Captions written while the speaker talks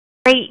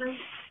Great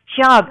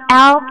job.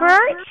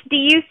 Albert, do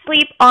you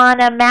sleep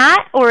on a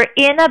mat or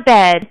in a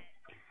bed?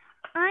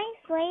 I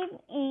sleep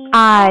in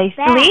I a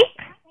bed. sleep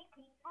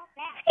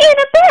in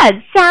a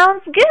bed.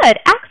 Sounds good.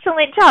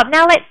 Excellent job.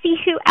 Now let's see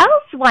who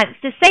else wants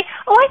to say.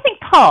 Oh, I think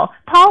Paul.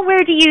 Paul,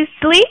 where do you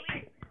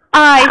sleep?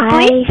 I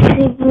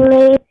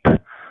sleep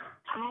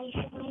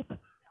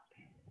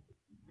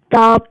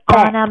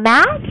on a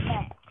mat.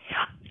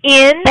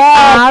 In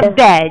a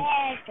bed.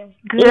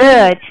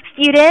 Good.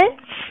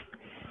 Students,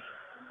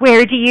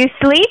 where do you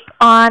sleep?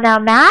 On a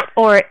mat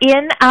or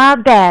in a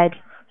bed?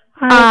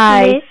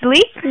 I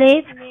sleep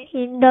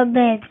in the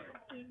bed.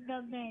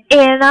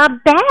 in a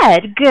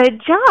bed.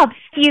 Good job.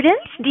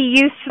 Students, do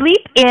you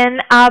sleep in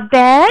a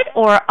bed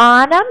or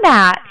on a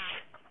mat?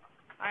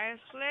 I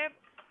sleep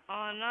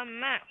on a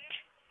mat.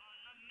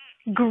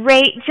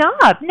 Great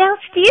job. Now,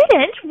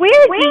 students,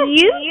 where do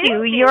you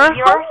do your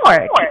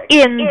homework?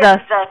 In the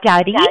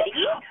study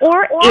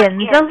or in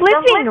the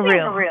living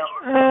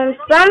room?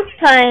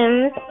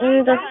 Sometimes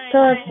in the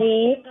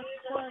study.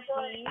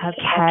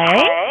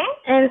 Okay.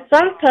 And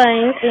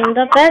sometimes in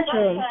the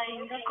bedroom.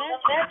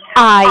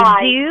 I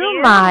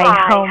do my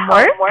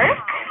homework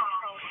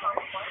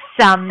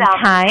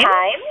sometimes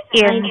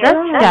in the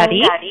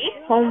study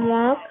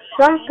Homework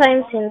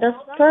sometimes in the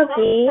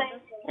study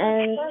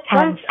and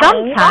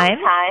sometimes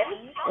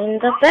in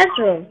the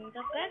bedroom.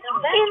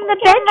 in the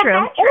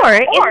bedroom or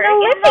in the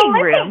living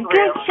room.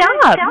 Good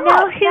job.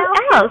 Now, who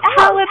else?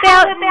 How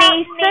about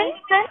Nathan?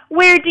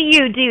 Where do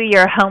you do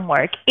your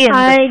homework? In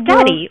the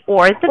study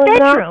or the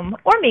bedroom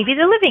or maybe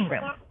the living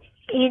room?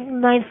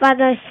 In my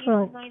father's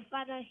room.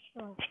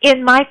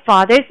 In my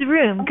father's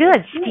room.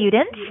 Good.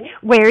 Students,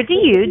 where do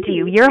you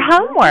do your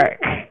homework?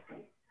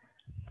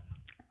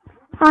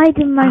 I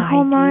do my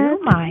homework.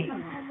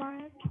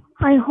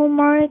 I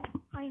homework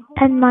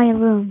in my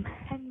room.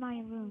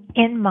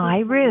 In my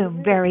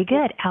room. Very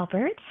good.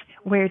 Albert,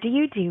 where do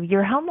you do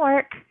your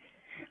homework?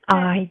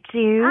 I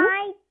do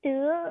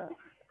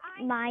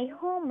my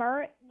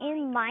homework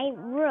in my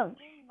room.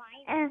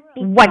 And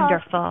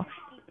Wonderful.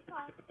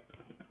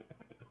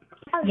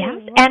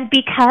 Yes. And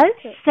because?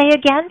 Say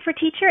again for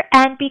teacher.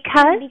 And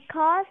because?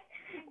 Because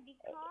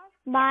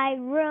my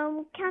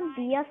room can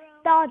be a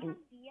study.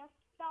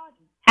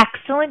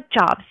 Excellent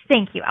job.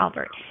 Thank you,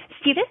 Albert.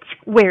 Students,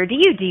 where do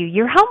you do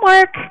your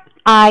homework?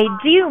 I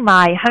do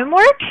my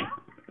homework.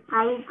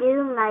 I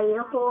do my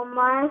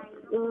homework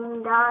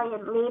in the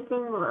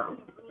living room.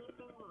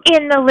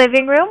 In the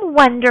living room.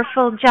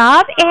 Wonderful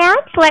job. And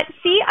let's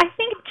see, I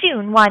think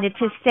June wanted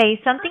to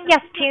say something.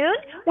 Yes, June,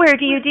 where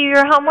do you do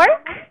your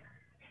homework?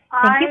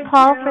 Thank you,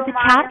 Paul, for the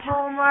chat.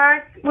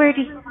 Where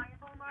do you?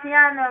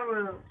 Piano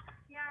room.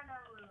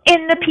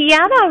 In the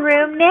piano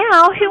room.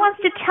 Now, who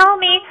wants to tell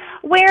me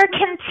where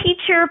can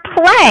teacher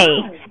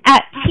play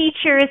at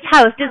teacher's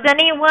house? Does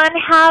anyone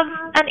have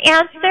an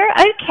answer?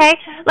 Okay,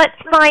 let's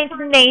find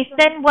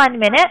Nathan. 1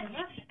 minute.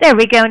 There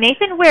we go,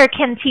 Nathan. Where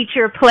can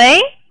teacher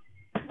play?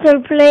 To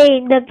play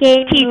in the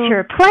game Teacher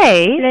room.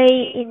 plays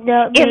Play in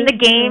the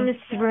games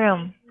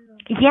room.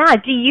 Yeah,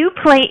 do you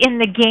play in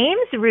the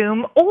games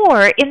room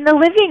or in the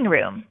living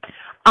room?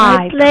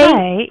 I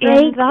play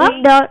in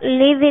the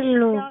living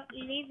room.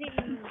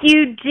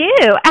 You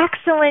do.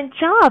 Excellent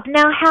job.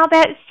 Now, how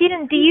about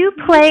student? Do you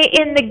play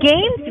in the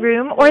games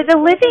room or the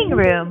living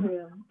room?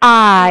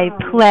 I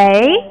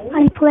play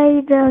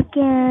the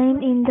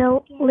game in the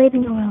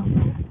living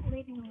room.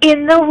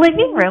 In the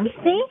living room.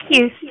 Thank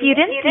you,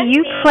 student. Do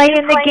you play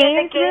in the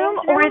games room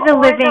or the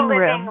living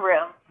room?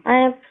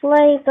 I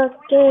play the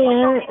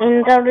game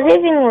in the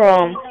living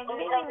room.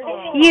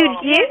 You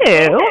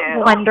do.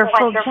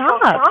 Wonderful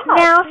job.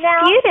 Now,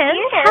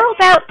 students, how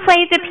about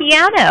play the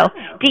piano?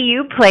 Do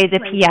you play the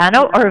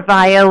piano or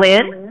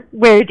violin?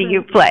 Where do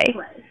you play?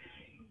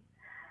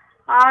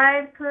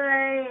 I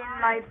play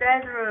in my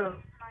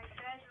bedroom.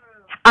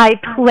 I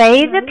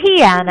play the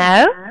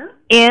piano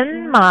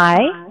in my...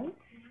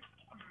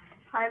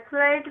 I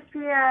play the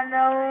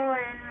piano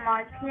in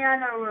my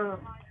piano room.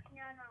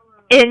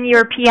 In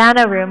your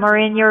piano room or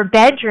in your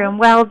bedroom.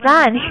 Well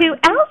done. Who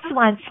else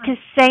wants to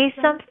say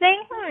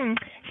something?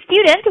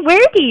 Student,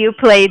 where do you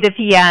play the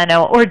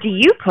piano or do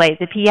you play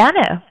the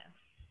piano?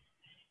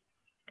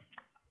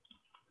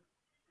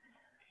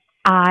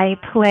 I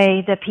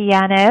play the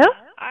piano.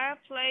 I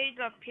play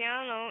the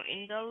piano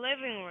in the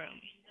living room.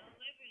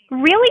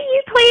 Really?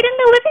 You played in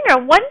the living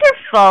room?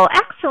 Wonderful.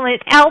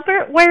 Excellent.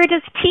 Albert, where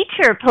does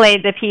teacher play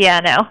the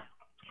piano?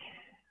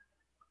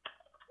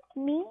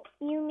 Me?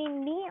 You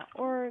mean me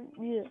or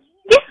you?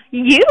 Yeah,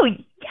 you.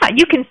 Yeah,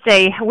 you can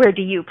say, where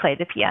do you play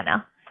the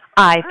piano?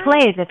 I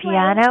play the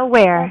piano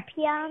where?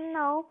 The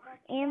piano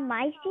in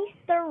my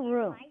sister's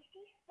room.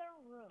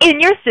 In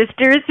your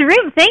sister's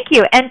room. Thank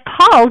you. And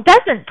Paul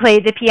doesn't play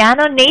the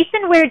piano.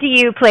 Nathan, where do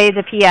you play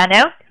the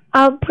piano?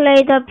 I'll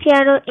play the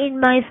piano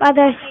in my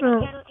father's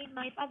room.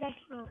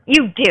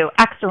 You do.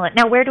 Excellent.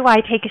 Now, where do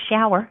I take a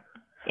shower?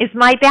 Is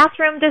my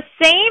bathroom the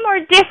same or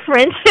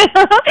different?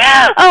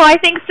 Oh, I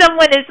think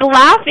someone is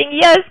laughing.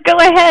 Yes, go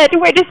ahead.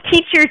 Where does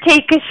teacher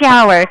take a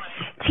shower?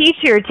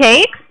 Teacher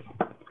takes?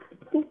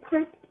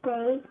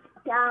 take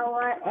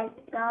shower at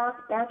the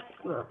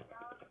bathroom.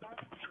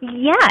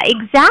 Yeah,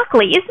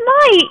 exactly. Is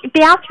my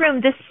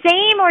bathroom the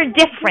same or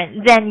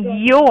different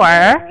than your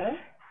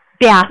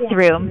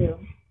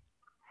bathroom?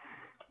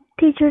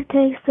 Teacher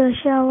takes the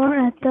shower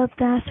at the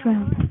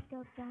bathroom.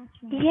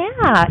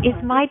 Yeah,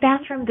 is my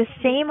bathroom the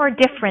same or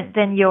different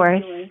than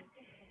yours?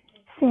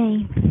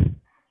 Same.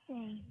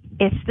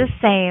 It's the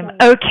same.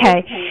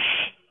 Okay.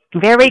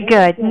 Very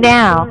good.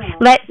 Now,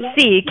 let's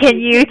see. Can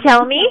you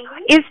tell me,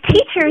 is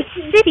Teacher's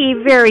City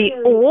very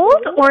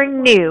old or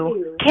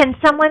new? Can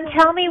someone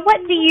tell me,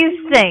 what do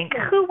you think?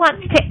 Who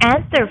wants to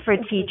answer for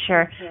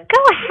Teacher?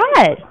 Go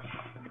ahead.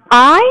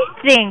 I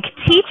think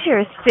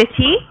Teacher's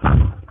City.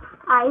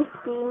 I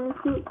think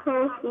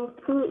Teacher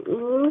City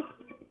is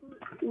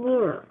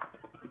new.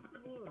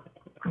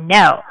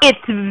 No,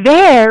 it's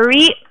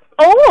very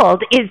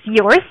old. Is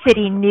your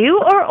city new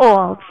or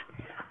old?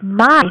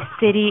 My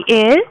city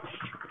is?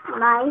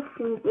 My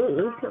city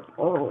is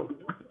old.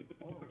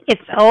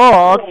 It's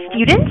old.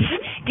 Students,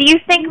 do you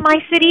think my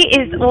city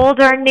is old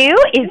or new?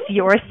 Is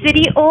your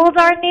city old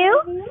or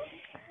new?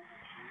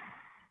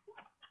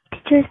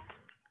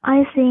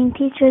 I think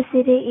Teacher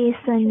City is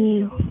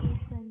new.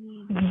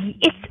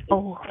 It's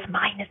old.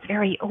 Mine is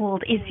very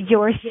old. Is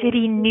your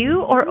city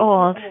new or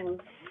old?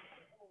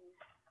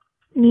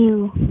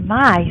 New.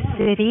 My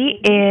city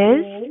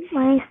is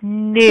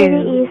new.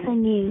 City is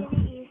new.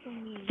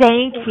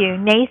 Thank you.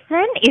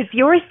 Nathan, is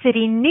your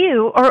city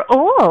new or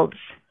old?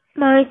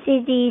 My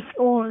city is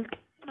old.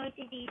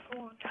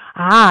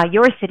 Ah,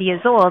 your city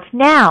is old.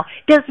 Now,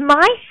 does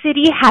my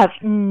city have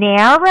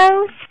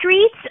narrow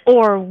streets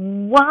or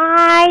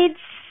wide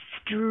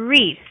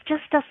streets?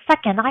 Just a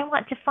second. I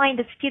want to find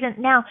a student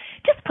now.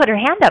 Just put her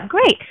hand up.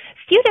 Great.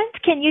 Students,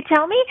 can you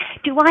tell me,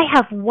 do I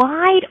have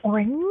wide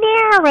or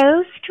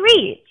narrow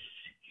streets?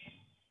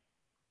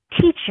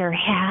 Teacher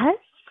has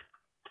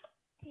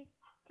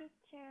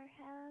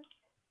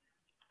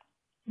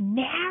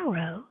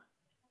narrow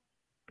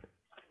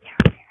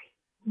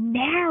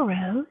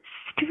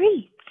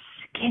streets.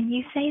 Can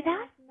you say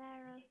that?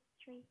 Narrow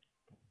streets.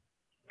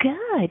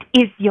 Good.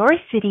 Is your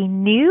city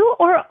new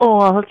or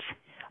old?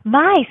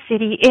 My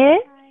city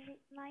is?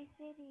 My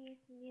city is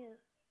new.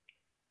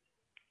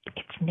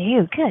 It's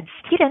new. Good.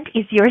 Student,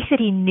 is your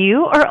city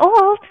new or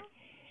old?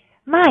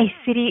 My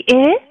city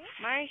is?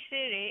 My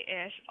city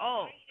is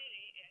old.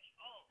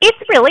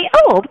 It's really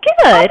old.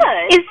 Good.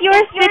 Is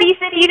your city,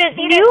 student,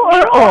 new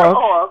or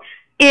old?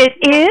 It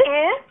is?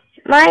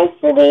 My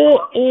city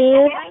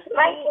is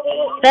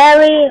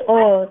very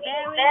old.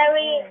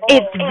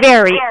 It's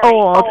very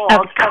old,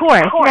 of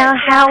course. Now,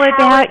 how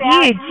about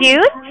you,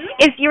 June?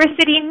 Is your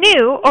city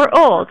new or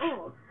old?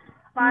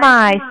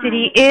 My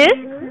city is?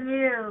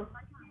 New.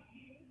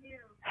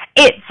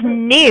 It's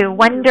new.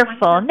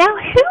 Wonderful. Now,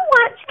 who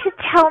wants to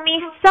tell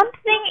me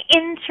something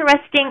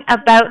interesting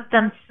about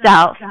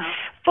themselves?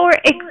 For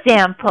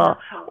example,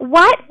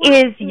 what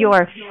is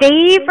your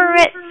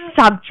favorite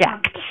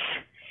subject?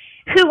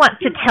 Who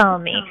wants to tell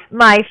me?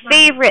 My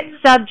favorite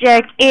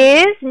subject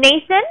is,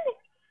 Nathan?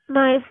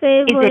 My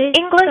favorite. Is it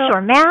English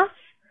or math?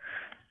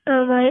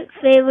 My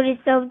favorite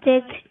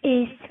subject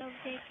is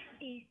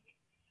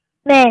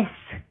math.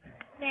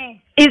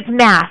 Is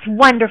math.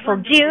 Wonderful.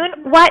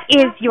 June, what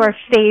is your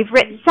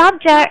favorite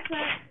subject?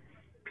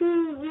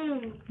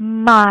 PE.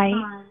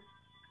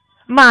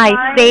 My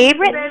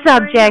favorite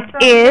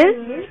subject is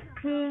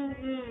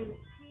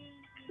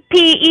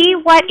PE.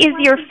 What is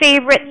your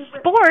favorite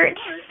sport?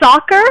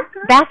 Soccer?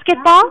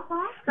 Basketball?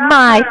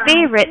 My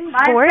favorite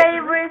sport. My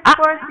favorite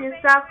sport is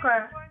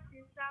soccer.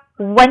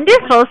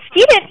 Wonderful.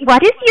 Student,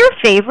 what is your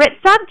favorite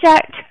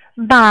subject?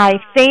 My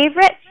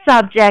favorite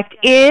subject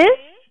is?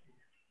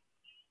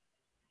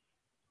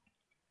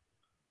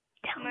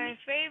 My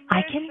favorite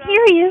I can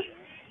hear you.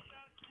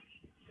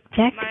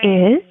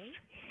 Is?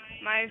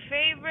 My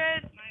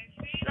favorite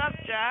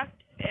subject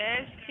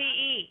is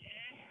PE.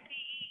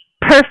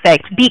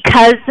 Perfect.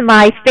 Because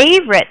my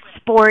favorite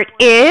sport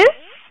is?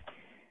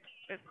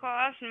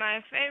 Because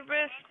my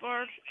favorite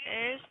sport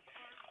is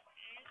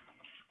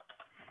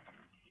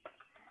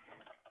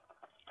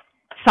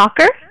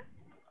Soccer?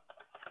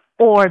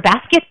 Or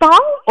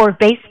basketball? Or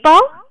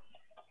baseball?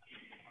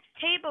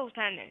 table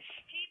tennis.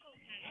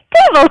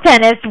 Table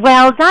tennis.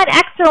 Well done.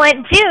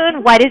 Excellent.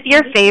 June, what is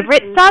your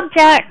favorite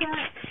subject?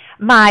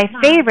 My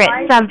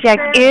favorite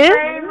subject is?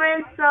 My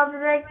favorite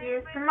subject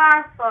is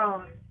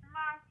smartphone.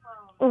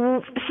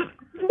 What?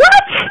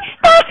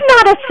 That's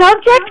not a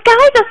subject,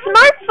 guys. A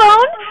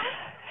smartphone?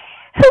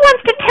 Who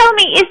wants to tell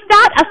me, is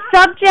that a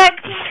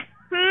subject?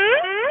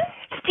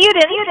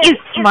 Students, is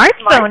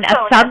smartphone a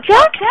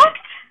subject?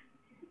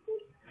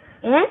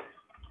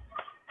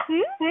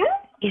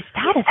 Is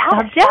that a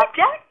subject?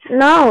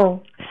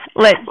 No.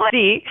 Let's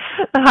see.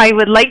 I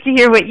would like to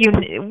hear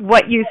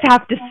what you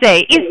have to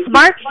say. Is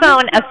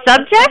smartphone a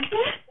subject?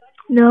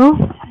 No.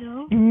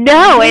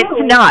 No, it's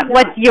not.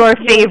 What's your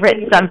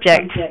favorite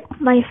subject?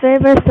 My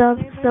favorite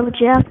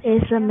subject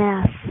is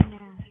math.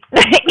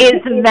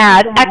 is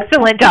math.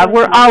 Excellent job.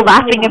 We're all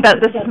laughing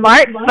about the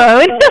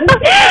smartphone.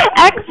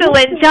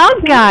 Excellent job,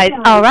 guys.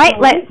 All right,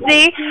 let's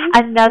see.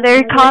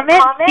 Another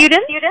comment,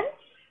 students?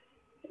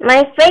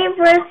 My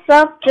favorite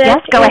subject Yes,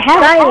 go is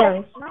ahead.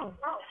 science.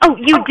 Oh,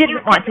 you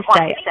didn't want to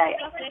say it.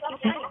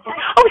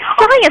 Oh,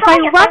 science. I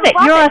love it.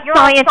 You're a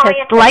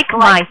scientist like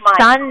my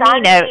son,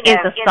 Nino, is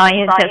a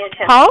scientist.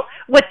 Paul,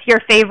 what's your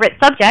favorite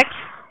subject?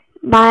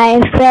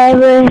 My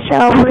favorite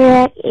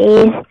subject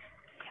is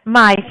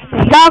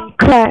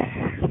soccer.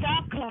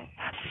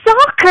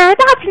 Soccer?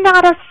 That's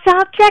not a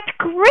subject.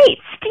 Great.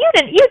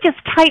 Student, you just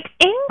typed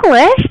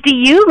English. Do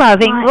you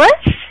love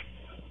English?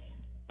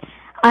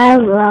 I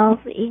love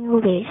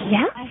English.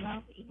 Yeah?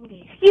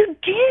 You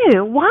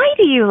do? Why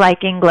do you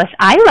like English?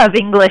 I love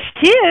English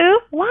too.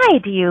 Why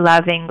do you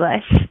love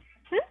English?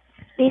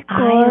 Because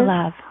I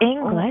love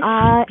English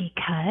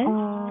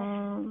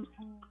because...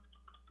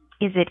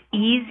 Is it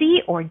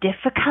easy or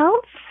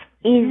difficult?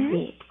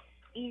 easy.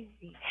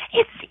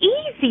 It's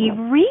easy,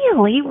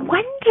 really.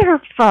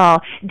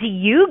 Wonderful. Do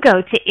you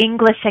go to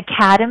English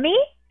Academy?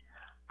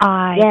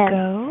 I Yes.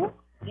 go.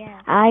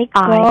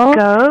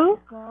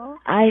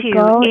 I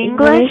go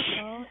English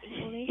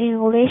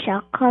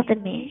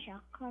Academy.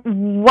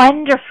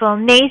 Wonderful.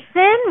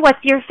 Nathan,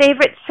 what's your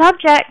favorite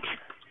subject?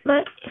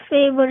 My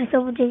favorite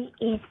subject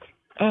is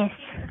S.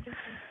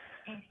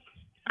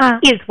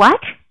 Is what?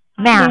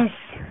 Math.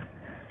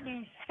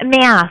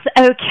 Math.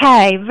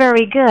 Okay,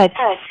 very good.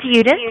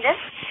 Students,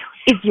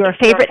 is your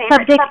favorite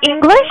subject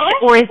English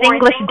or is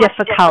English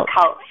difficult?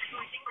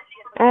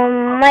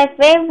 My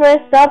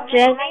favorite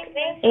subject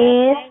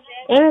is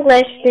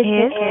English.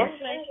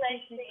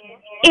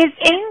 Is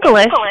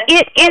English?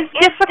 It is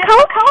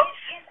difficult?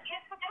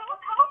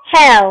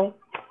 Hell.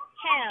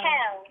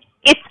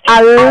 It's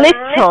a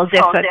little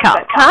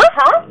difficult, huh?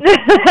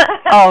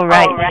 All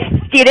right.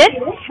 Students,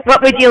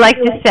 what would you like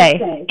to say?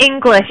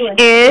 English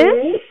is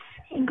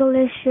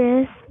English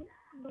is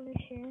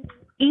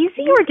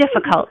easy or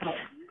difficult?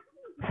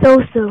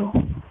 so.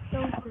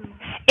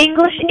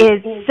 English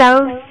is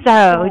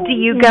so. Do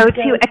you go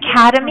to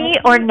academy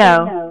or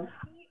no?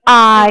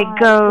 I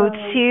go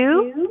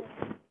to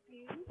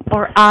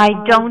or I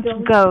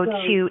don't go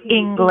to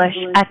English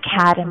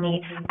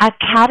Academy.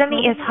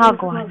 Academy is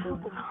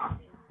Hagwon.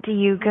 Do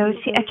you go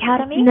to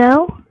academy?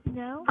 No.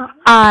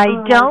 I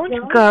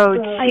don't go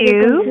I go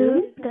to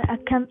to the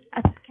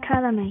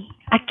academy.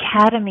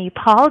 academy.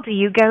 Paul, do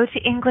you go to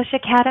English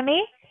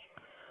Academy?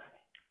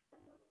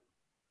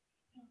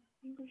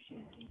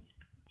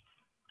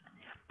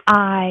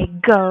 I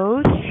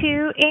go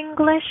to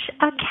English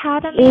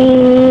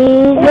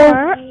Academy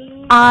or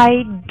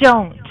I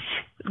don't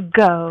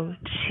go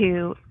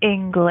to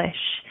English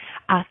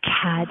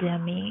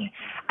Academy.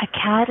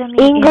 Academy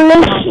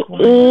English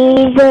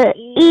is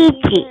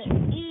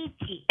easy.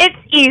 It's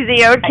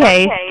easy,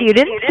 okay.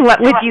 Students, what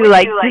would you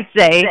like to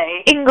say?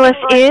 English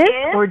is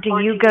or do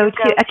you go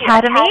to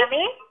academy?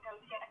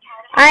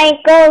 I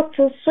go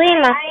to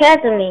swim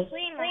academy.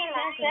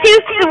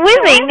 To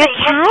swimming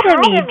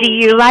academy. Do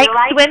you like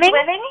swimming?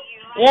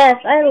 Yes,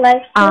 I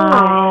like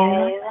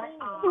swimming.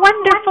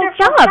 Wonderful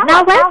job.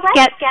 Now let's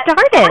get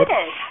started.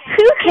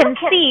 Who can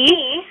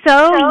see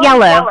so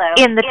yellow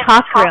in the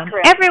talk room?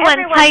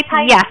 Everyone type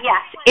yes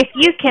if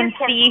you can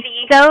see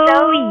so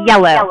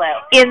yellow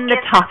in the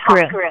talk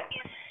room.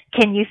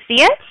 Can you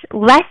see it?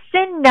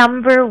 Lesson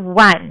number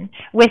 1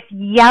 with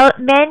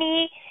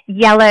many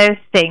yellow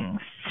things.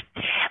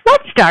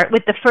 Let's start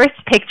with the first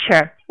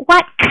picture.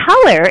 What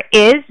color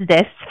is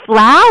this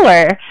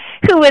flower?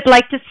 Who would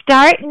like to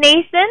start?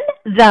 Nathan?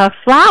 The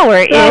flower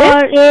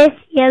is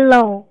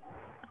yellow.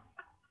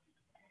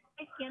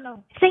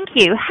 Thank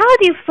you. How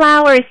do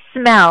flowers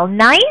smell?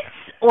 Nice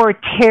or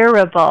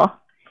terrible?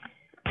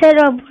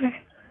 Terrible.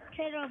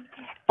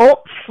 Oh,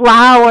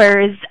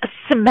 flowers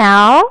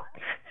smell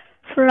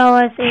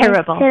Flowers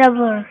terrible.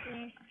 Terrible.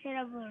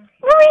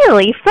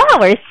 Really?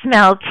 Flowers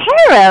smell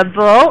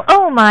terrible?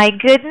 Oh my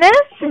goodness.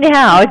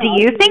 Now, do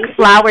you think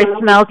flowers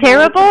smell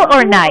terrible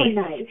or nice?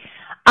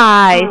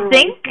 I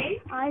think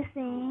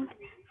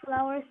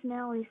flower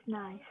smell is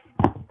nice.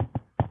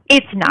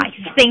 it's nice.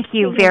 Thank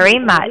you very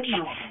much.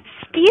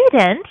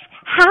 Students,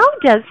 how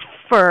does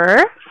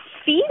fur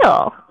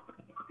feel?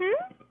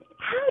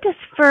 How does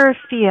fur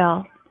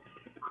feel?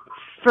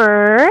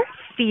 Fur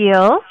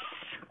feels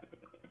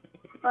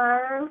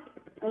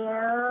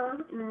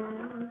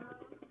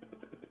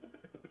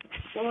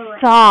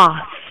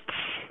soft.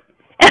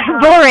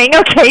 Boring,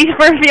 okay.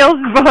 Fur feels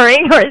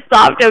boring or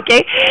soft,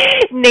 okay.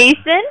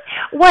 Nathan,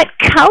 what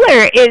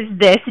color is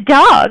this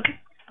dog?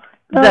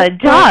 The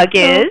dog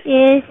is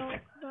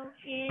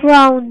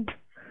brown.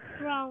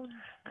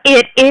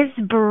 It is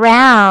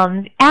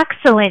brown.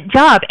 Excellent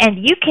job. And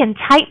you can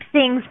type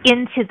things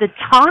into the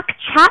talk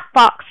chat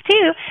box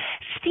too.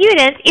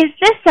 Students, is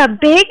this a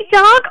big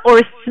dog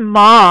or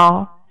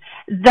small?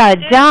 The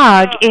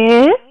dog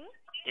is?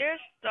 This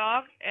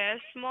dog is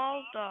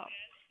small dog.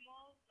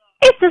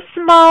 It's a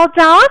small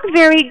dog.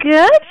 Very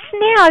good.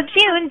 Now,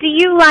 June, do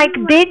you like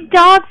big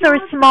dogs or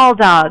small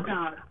dogs?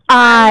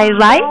 I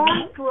like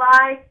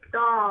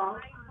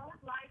dogs.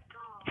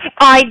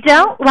 I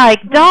don't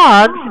like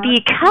dogs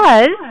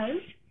because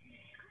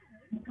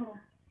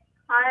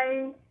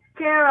I'm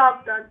scared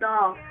of the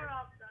dog.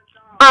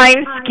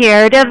 I'm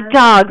scared of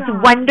dogs.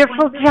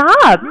 Wonderful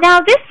job. Now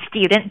this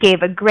student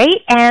gave a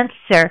great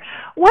answer.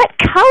 What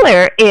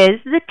color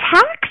is the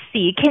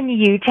taxi? Can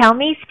you tell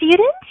me,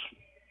 student?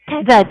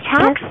 The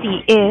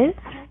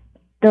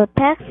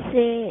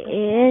taxi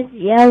is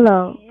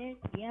yellow.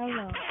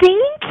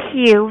 Thank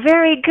you.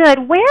 Very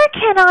good. Where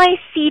can I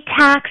see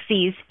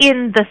taxis?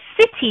 In the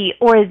city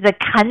or the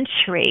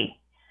country?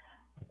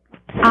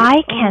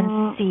 I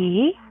can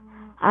see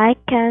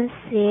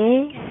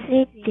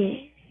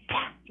city.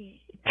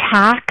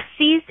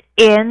 Taxis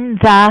in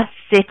the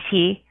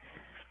city.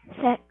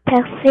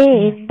 Taxi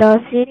in the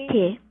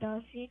city.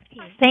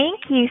 Thank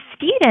you,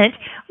 student.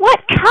 What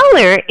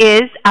color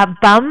is a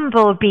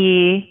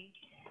bumblebee?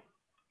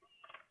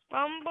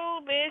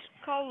 Bumblebee's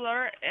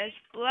color is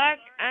black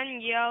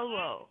and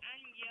yellow.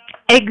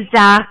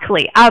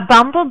 Exactly. A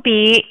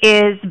bumblebee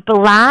is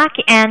black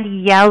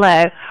and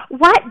yellow.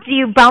 What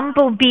do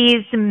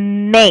bumblebees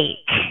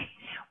make?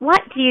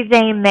 What do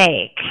they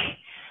make?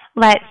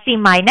 Let's see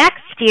my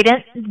next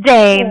student.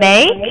 They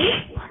make...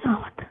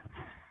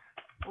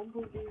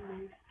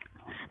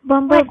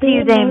 What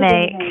do they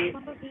make?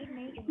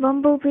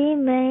 Bumblebee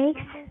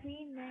makes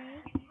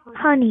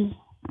honey.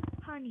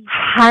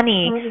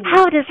 Honey.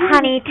 How does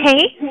honey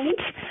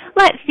taste?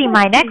 Let's see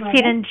my next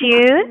student,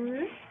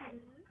 June.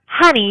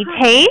 Honey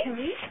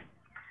tastes?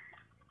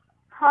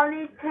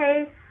 Honey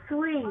tastes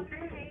sweet.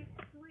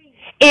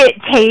 It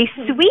tastes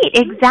sweet,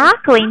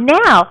 exactly.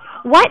 Now,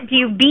 what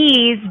do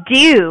bees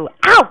do?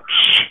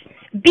 Ouch!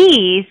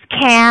 Bees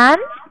can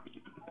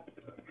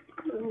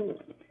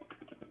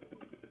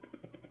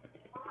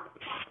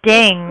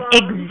sting,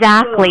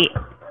 exactly.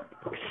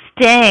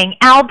 Sting.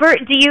 Albert,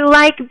 do you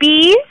like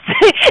bees?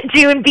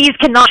 June, bees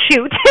cannot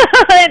shoot.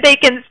 They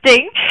can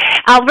sting.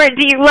 Albert,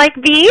 do you like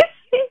bees?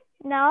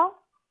 No.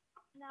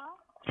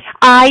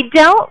 I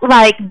don't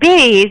like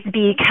bees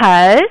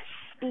because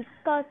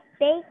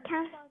They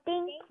can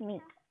sting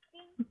me.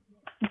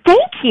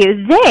 Thank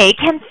you. They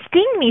can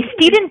sting me.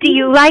 Student, do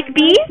you like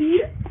bees?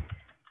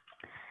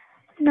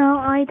 No,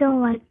 I don't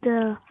like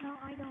the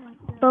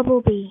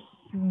bumblebee.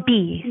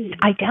 Bees.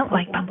 I don't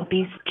like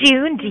bumblebees.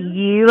 June, do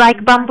you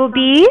like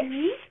bumblebees?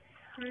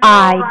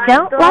 I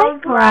don't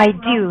like or I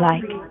do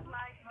like.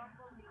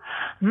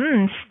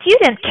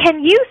 Student,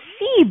 can you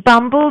see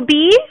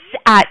bumblebees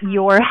at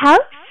your house?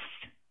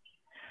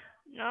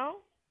 No.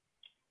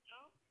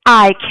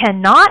 I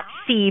cannot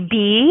see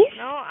bees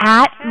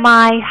at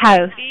my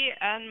house. Bee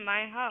at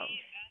my house.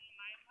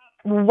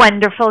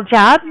 Wonderful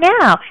job.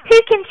 Now, who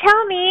can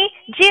tell me,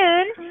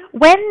 June,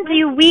 when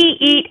do we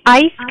eat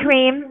ice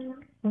cream?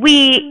 We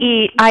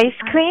eat ice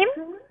cream?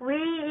 We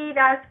eat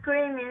ice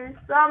cream in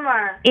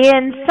summer.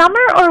 In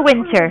summer or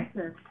winter?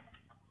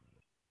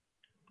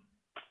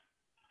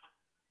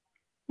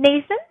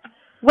 Nathan,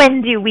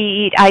 when do we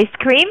eat ice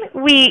cream?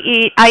 We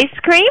eat ice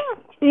cream?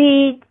 We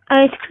eat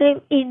ice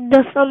cream in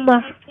the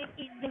summer.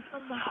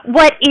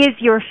 What is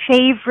your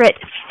favorite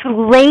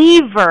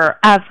flavor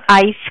of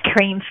ice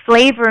cream?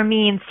 Flavor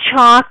means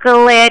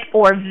chocolate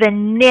or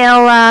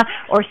vanilla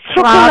or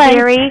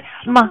strawberry.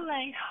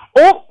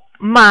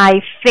 My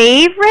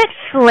favorite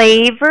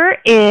flavor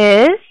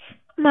is...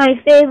 My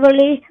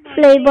favorite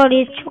flavor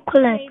is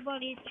chocolate.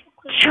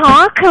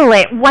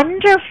 Chocolate.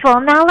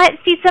 Wonderful. Now let's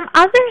see some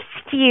other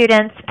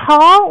students.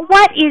 Paul,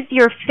 what is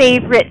your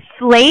favorite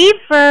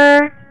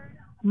flavor?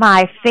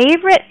 My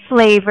favorite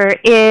flavor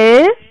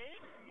is...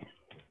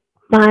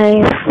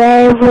 My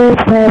favorite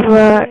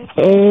flavor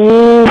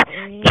is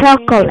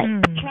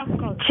chocolate.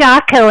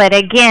 Chocolate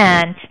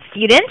again.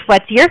 Student,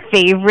 what's your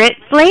favorite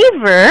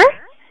flavor?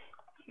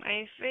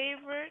 My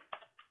favorite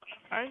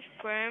ice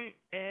cream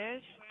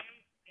is...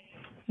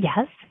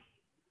 Yes.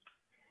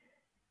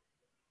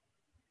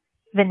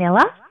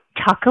 Vanilla,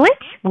 chocolate,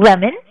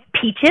 lemon,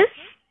 peaches.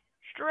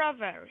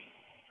 Strawberry.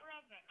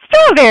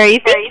 Strawberry.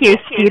 Thank you,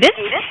 student.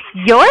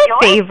 Your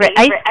favorite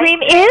ice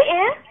cream is?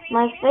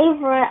 My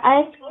favorite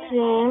ice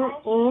cream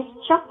is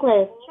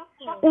chocolate.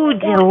 Ooh,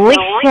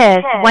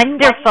 delicious.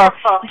 Wonderful.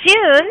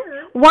 June,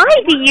 why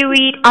do you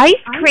eat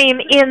ice cream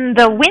in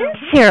the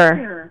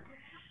winter?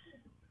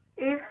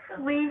 If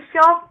we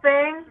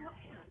shopping,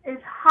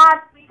 it's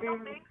hot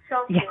in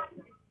shopping. Yes.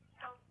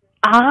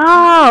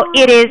 Oh,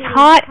 it is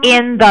hot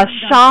in the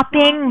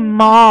shopping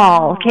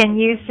mall. Can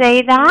you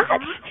say that?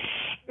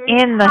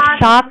 In the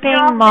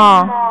shopping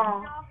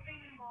mall.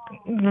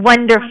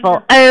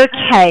 Wonderful.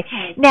 Okay.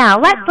 Now,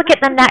 let's look at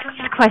the next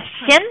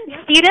question.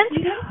 Students,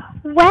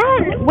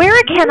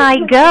 where can I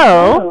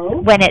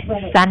go when it's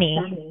sunny?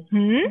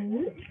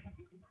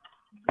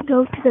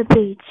 Go to the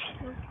beach.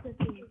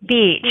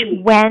 Beach.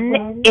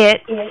 When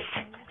it's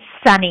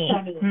sunny.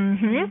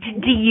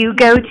 Do you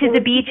go to the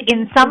beach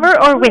in summer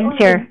or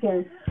winter?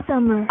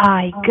 Summer.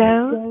 I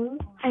go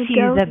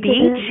to the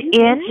beach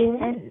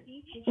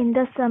in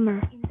the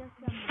summer.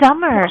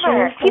 Summer.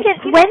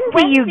 Students, when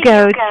do you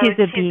go to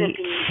the beach?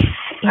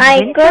 In I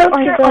winter go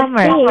or to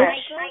summer? the beach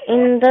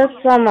In the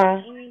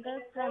summer.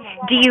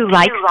 Do you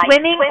like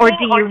swimming or do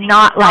you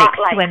not like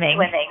swimming?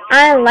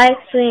 I like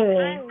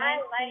swimming.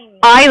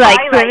 I like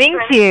swimming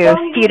too.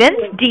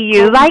 Students, do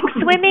you like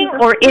swimming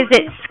or is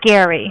it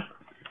scary?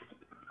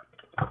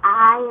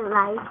 I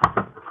like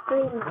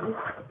swimming.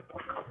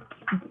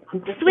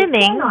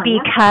 Swimming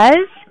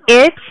because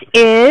it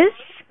is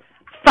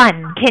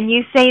fun. Can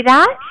you say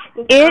that?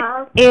 It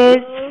is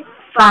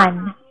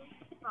fun.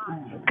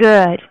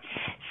 Good.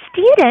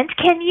 Student,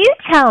 can you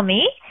tell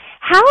me,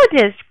 how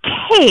does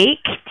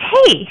cake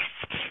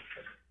taste?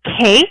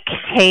 Cake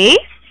taste?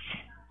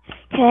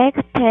 Cake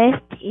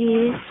taste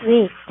is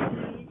sweet.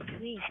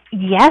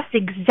 Yes,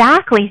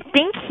 exactly.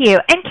 Thank you.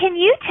 And can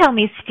you tell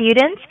me,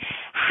 students,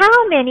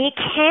 how many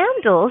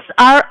candles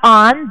are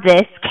on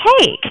this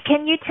cake?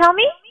 Can you tell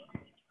me?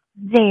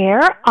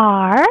 There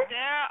are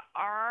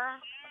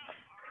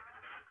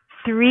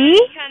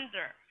 3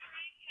 candles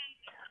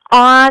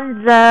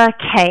on the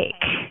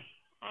cake.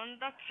 on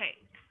the cake.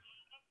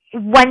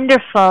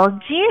 Wonderful.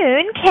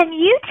 June, can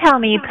you tell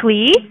me,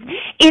 please,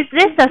 is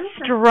this a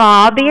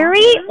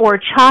strawberry or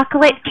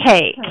chocolate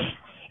cake?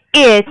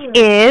 It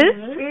is.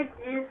 It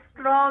is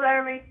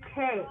strawberry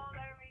cake.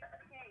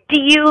 Do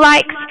you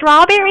like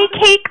strawberry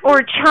cake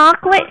or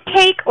chocolate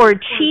cake or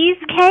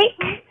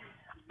cheesecake?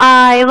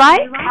 I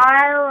like.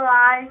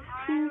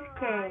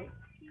 Cheesecake.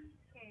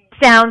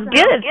 Sounds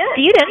good.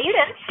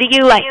 Students, do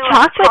you like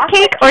chocolate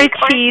cake or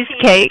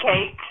cheesecake?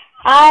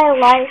 I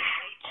like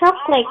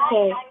chocolate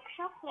cake.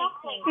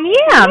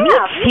 Yeah, me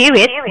too.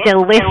 It's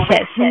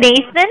delicious.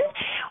 Nathan,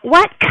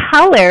 what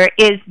color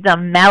is the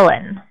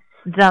melon?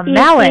 The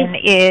melon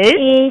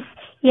is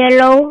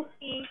Yellow.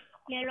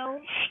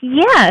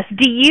 Yes.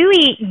 Do you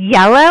eat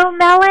yellow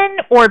melon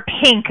or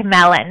pink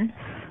melon?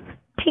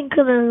 Pink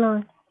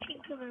melon.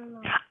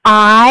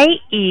 I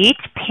eat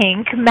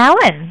pink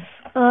melon.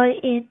 I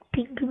eat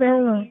pink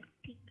melon.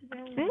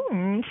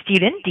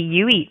 Student, do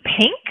you eat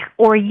pink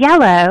or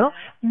yellow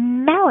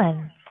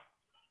melon?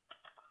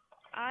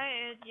 I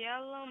eat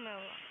yellow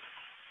melon.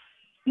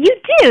 You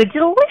do.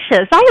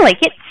 Delicious. I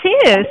like it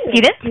too.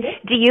 Student,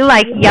 do you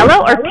like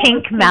yellow or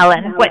pink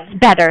melon? What's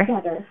better?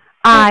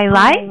 I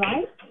like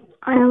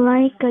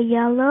a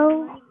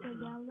yellow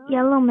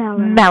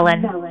melon.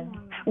 melon.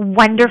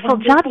 Wonderful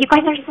job. You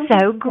guys are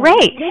so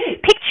great.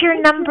 Picture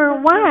number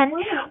 1.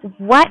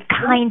 What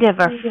kind of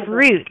a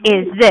fruit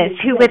is this?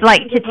 Who would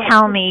like to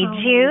tell me?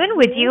 June,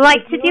 would you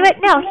like to do it?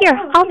 No, here,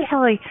 I'll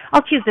tell you.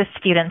 I'll choose the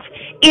students.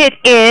 It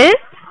is?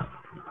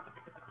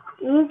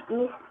 It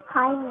is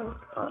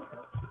pineapple.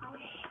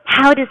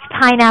 How does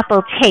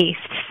pineapple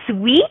taste?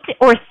 Sweet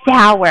or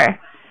sour?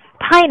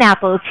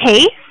 Pineapple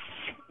tastes?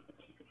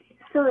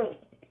 Sweet.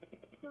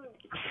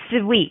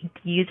 Sweet.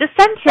 Use a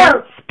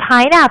sentence.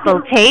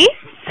 Pineapple tastes?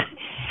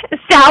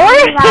 Sour?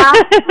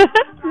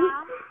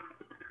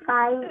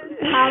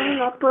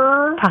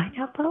 Pineapple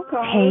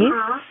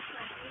tastes?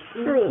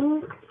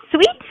 sweet.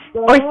 Sweet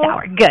or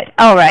sour? Good.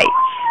 All right.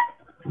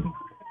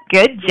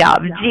 Good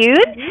job,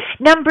 Jude.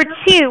 Number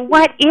 2,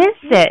 what is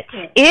it?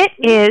 It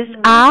is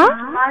a...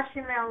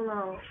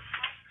 Marshmallow.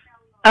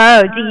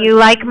 Oh, do you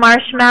like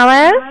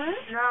marshmallows?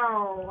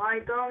 No, I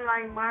don't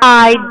like marshmallow.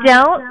 I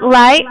don't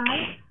like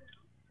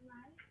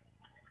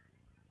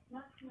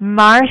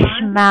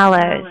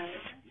marshmallows.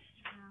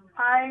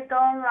 I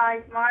don't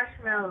like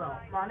marshmallow.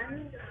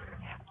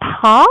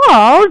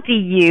 Paul, do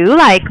you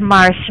like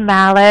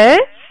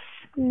marshmallows?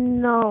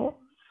 No,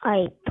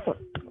 I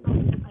don't.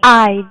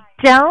 I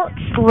don't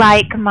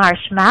like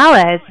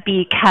marshmallows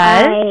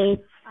because I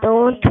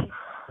don't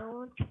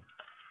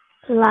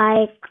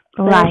like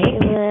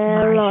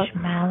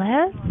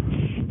marshmallows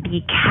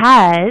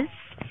because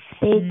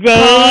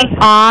they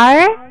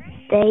are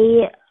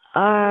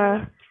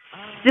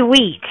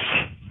sweet.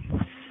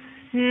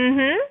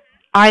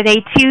 Are they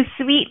too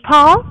sweet,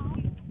 Paul?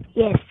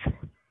 Yes.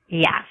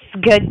 Yes.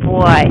 Good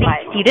boy.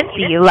 Students,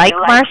 do you like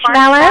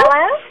marshmallows?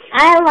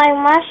 I like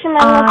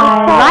marshmallow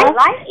because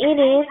it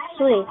is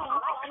sweet.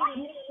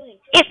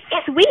 It's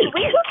sweet.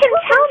 Who can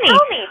tell me?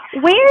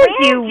 Where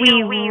do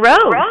we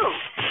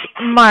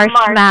roast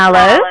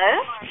marshmallows?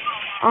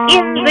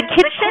 In the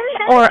kitchen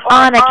or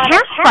on a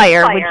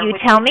campfire, would you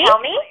tell me?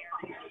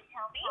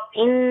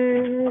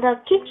 In the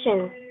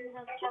kitchen.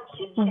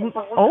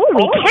 Oh,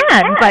 we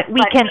can, but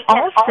we can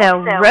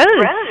also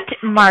roast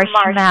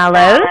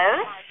marshmallows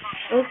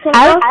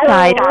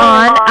outside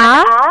on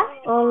a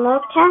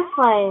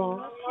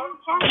campfire.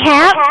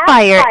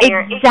 Campfire,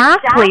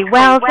 exactly.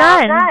 Well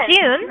done.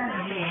 June,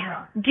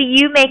 do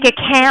you make a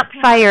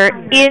campfire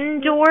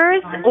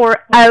indoors or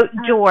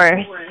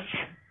outdoors?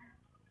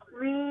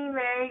 We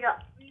make a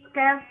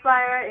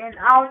campfire in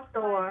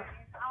outdoors.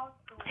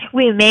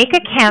 We make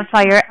a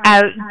campfire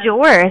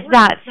outdoors.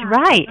 That's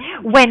right.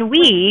 When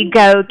we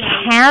go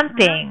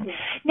camping.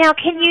 Now,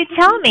 can you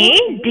tell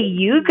me, do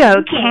you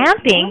go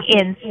camping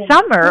in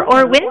summer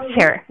or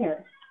winter?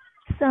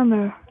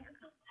 Summer.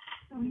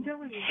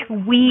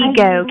 We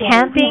go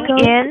camping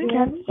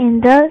in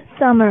the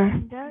summer.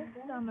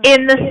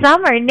 In the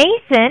summer.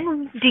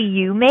 Nathan, do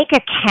you make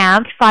a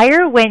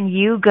campfire when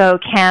you go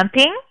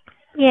camping?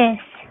 Yes.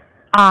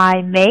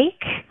 I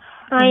make.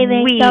 We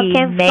the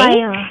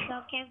campfire.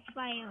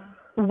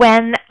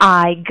 When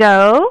I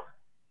go.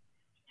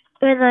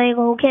 When I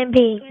go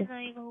camping.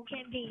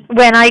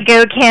 When I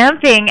go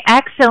camping.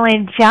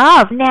 Excellent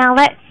job. Now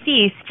let's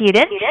see,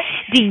 students.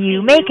 Do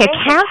you make a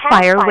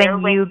campfire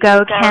when you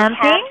go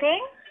camping?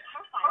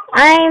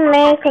 I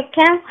make a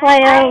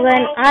campfire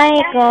when I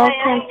go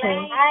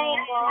camping.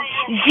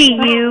 Do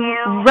you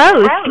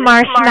roast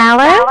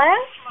marshmallows?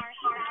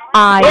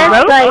 I Yes,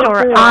 roast I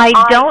or do. I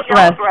don't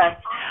roast?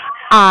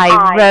 I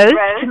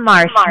roast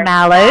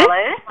marshmallows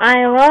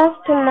I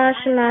roast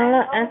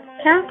marshmallow at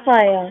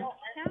campfire.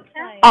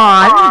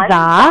 on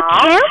the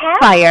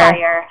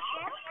campfire.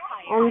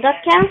 On the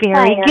campfire.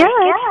 Very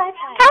good.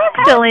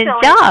 Excellent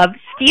job.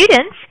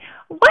 Students,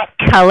 what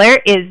color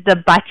is the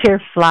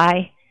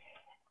butterfly?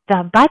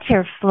 The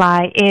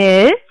butterfly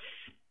is...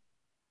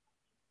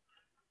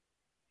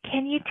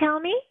 Can you tell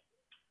me?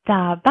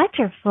 The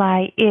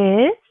butterfly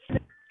is...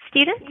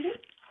 Students?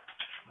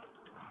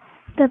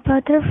 The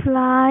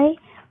butterfly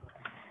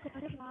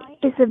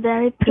is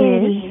very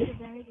pretty.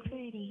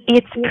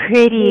 It's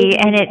pretty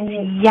and it's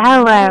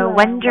yellow.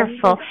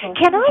 Wonderful.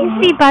 Can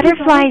I see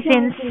butterflies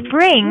in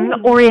spring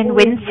or in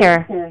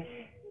winter?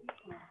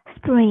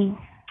 Spring.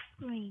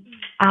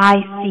 I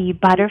see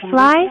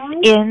butterflies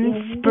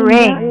in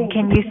spring.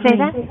 Can you say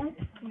that?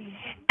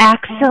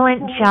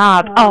 Excellent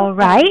job. All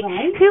right.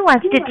 Who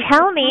wants to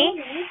tell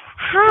me,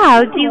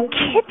 how do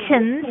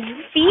kittens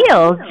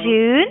feel,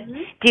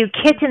 June? Do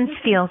kittens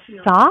feel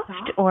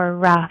soft or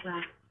rough?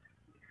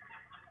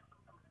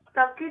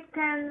 The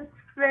kittens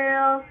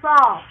feel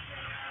soft.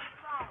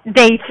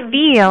 They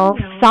feel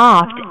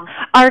soft.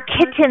 Are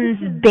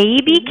kittens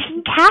baby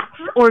cats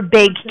or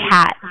big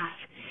cats?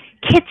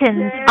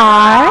 Kittens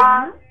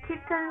are?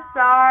 Kittens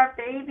are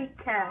baby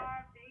cats.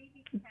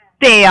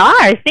 They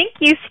are. Thank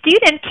you,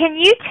 student. Can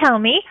you tell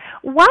me,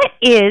 what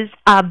is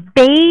a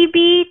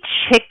baby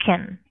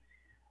chicken?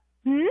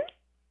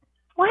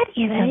 What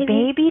is a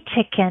baby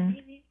chicken?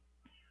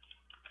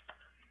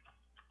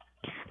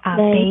 A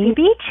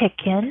baby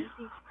chicken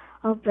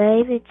A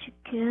baby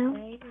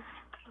chicken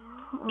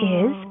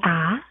is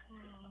a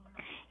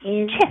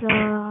chick.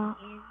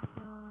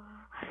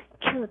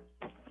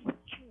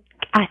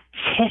 A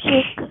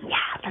chick.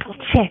 Yeah, little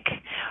chick.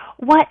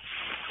 What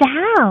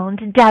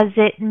sound does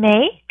it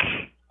make?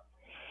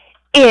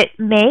 It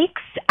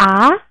makes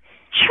a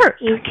chirp.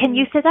 Can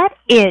you say that?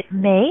 It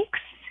makes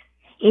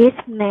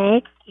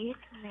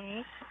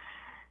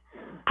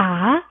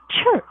a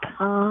chirp.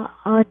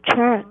 A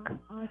chirp.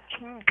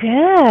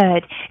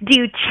 Good.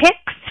 Do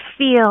chicks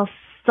feel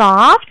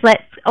soft?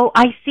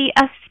 I see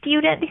a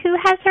student who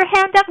has her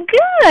hand up.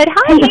 Good.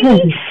 Hi,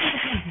 Amy.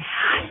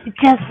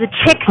 Does the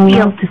chick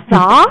feel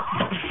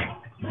soft?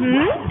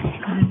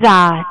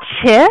 The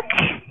chick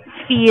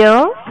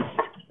feels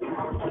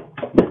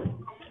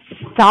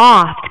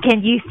soft.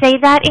 Can you say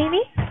that,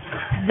 Amy?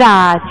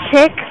 The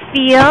chick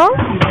feels?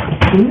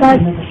 The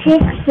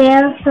chick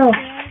feels soft.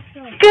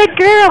 Good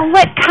girl.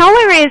 What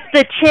color is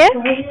the chick?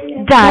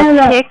 The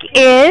chick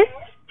is?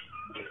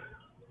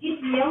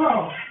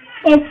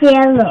 It's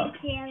yellow.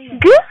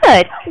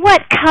 Good.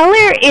 What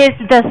color is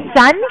the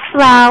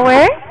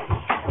sunflower?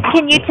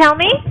 Can you tell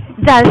me?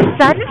 The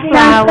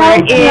sunflower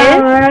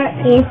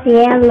is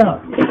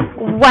yellow.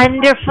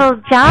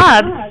 Wonderful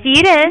job,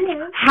 students.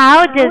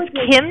 How does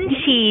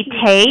kimchi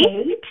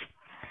taste?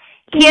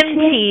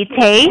 Kimchi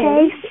taste?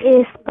 Taste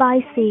is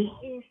spicy.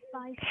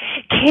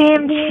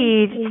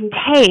 Kimchi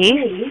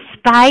tastes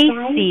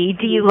spicy.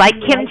 Do you like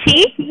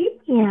kimchi?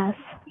 Yes.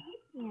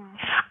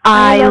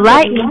 I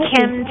like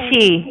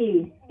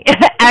kimchi.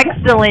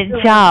 Excellent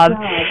job.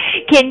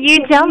 Can you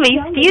tell me,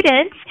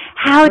 students,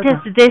 how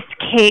does this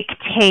cake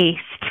taste?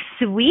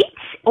 Sweet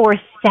or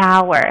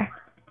sour?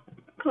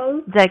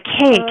 The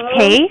cake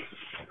tastes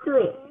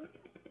sweet.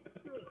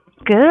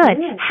 Good.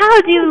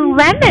 How do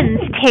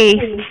lemons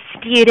taste,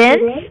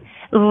 students?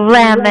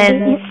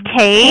 Lemons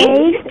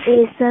taste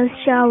is a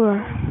sour.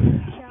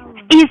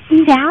 Is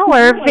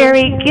sour.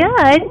 Very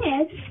good.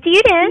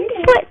 Students,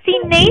 let's see,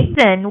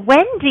 Nathan,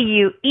 when do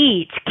you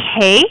eat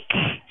cake?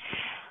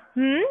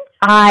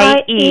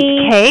 I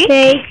eat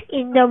cake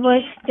in the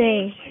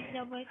birthday.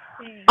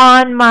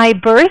 on my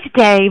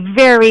birthday.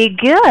 Very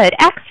good.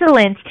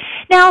 Excellent.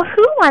 Now,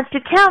 who wants to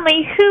tell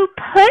me who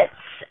puts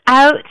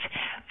out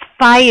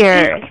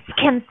fires?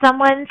 Can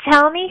someone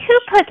tell me who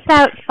puts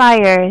out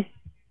fires?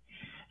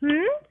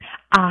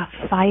 A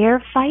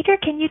firefighter?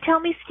 Can you tell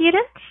me,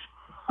 students?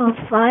 A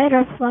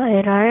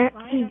firefighter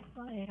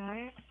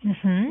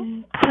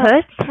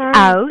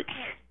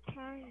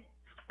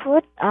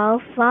put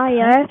out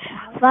fire.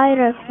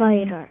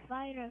 Firefighter.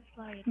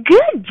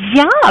 Good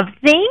job.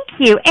 Thank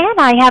you. And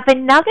I have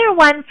another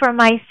one for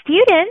my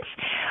students.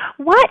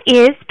 What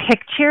is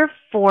picture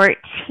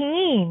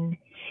 14?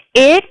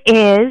 It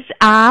is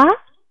a...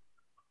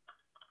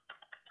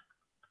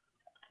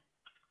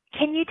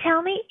 Can you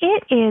tell me?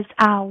 It is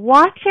a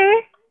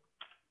water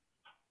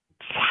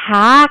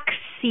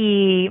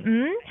taxi.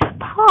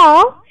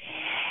 Paul,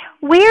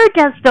 where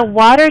does the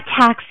water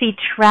taxi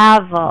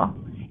travel?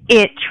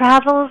 It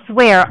travels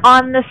where?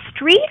 On the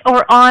street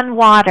or on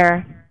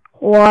water?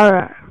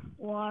 Water.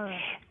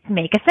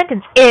 Make a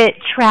sentence. It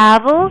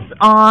travels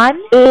on...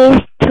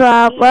 It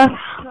travels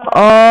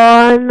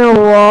on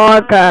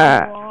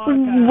water.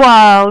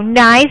 Whoa,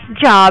 nice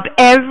job,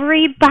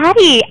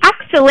 everybody.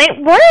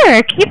 Excellent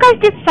work. You guys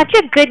did such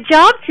a good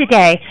job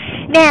today.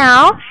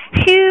 Now,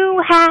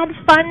 who had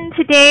fun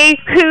today?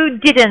 Who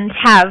didn't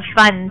have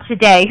fun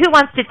today? Who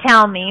wants to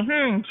tell me?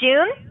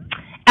 June?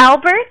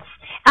 Albert,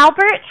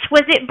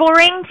 was it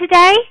boring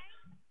today?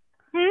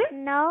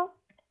 No.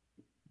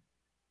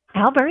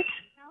 Albert?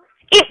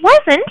 It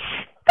wasn't.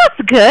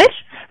 That's good.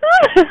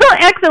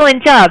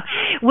 Excellent job.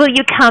 Will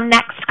you come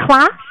next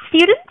class,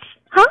 students?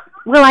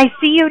 Will I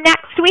see you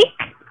next week?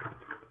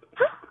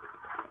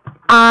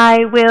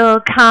 I will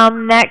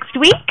come next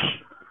week.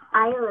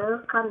 I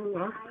will come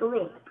next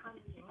week.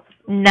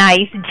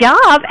 Nice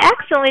job.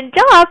 Excellent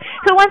job.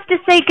 Who wants to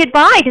say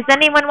goodbye? Does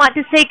anyone want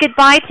to say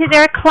goodbye to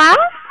their class?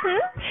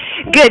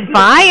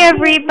 Goodbye,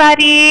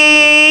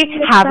 everybody.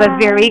 Have a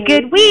very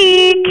good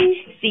week.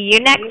 See you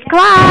next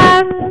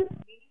class.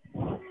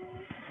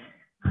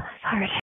 That's hard.